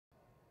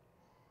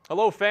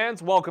Hello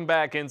fans, welcome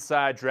back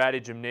inside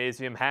Draddy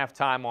Gymnasium,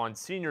 halftime on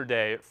senior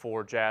day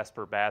for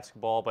Jasper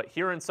basketball. But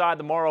here inside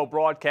the Morrow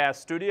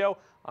broadcast studio,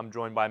 I'm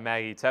joined by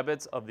Maggie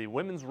Tebbetts of the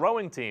women's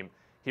rowing team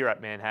here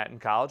at Manhattan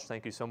College.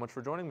 Thank you so much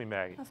for joining me,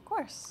 Maggie. Of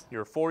course.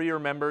 You're a four-year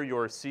member,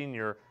 you're a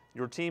senior.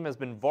 Your team has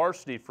been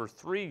varsity for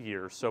 3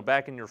 years, so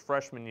back in your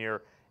freshman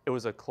year, it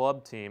was a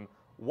club team.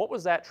 What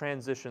was that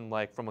transition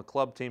like from a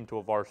club team to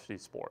a varsity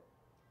sport?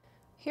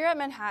 Here at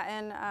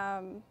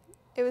Manhattan,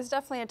 it was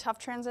definitely a tough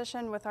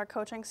transition with our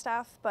coaching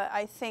staff, but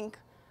I think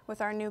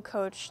with our new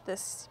coach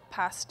this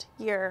past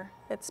year,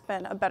 it's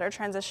been a better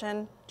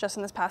transition just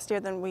in this past year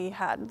than we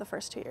had the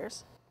first 2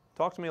 years.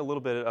 Talk to me a little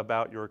bit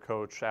about your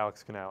coach,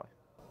 Alex Canale.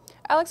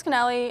 Alex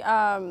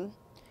Canale,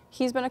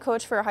 he's been a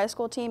coach for a high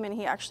school team and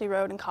he actually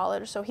rowed in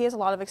college, so he has a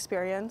lot of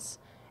experience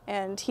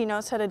and he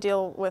knows how to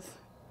deal with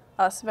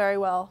us very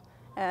well.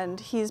 And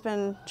he's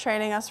been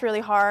training us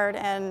really hard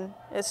and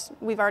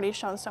we've already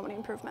shown so many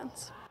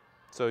improvements.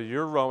 So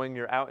you're rowing,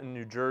 you're out in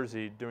New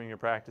Jersey doing your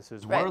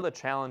practices. Right. What are the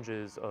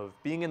challenges of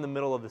being in the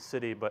middle of the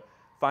city but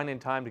finding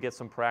time to get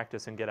some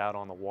practice and get out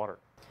on the water?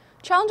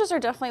 Challenges are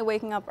definitely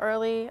waking up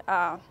early.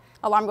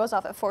 Alarm goes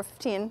off at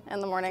 4:15 in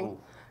the morning. Ooh.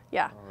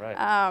 Yeah. All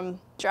right.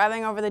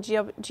 Driving over the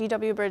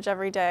GW Bridge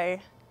every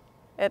day.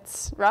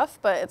 It's rough,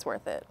 but it's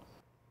worth it.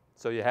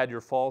 So you had your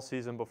fall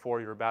season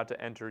before, you're about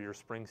to enter your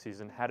spring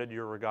season. How did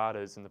your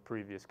regattas in the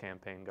previous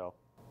campaign go?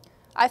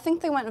 I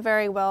think they went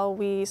very well.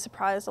 We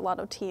surprised a lot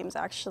of teams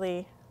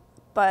actually,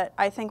 but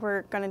I think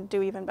we're going to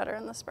do even better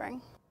in the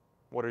spring.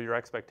 What are your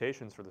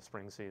expectations for the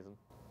spring season?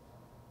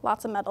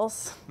 Lots of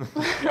medals.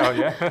 Oh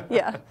yeah?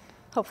 Yeah,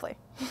 hopefully.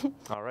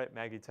 All right,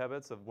 Maggie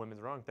Tebbetts of Women's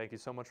Rowing, thank you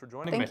so much for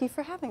joining me. Thank you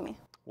for having me.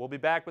 We'll be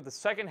back with the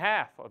second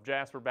half of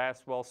Jasper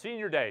Basketball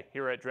Senior Day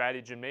here at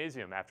Draddy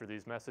Gymnasium after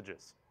these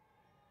messages.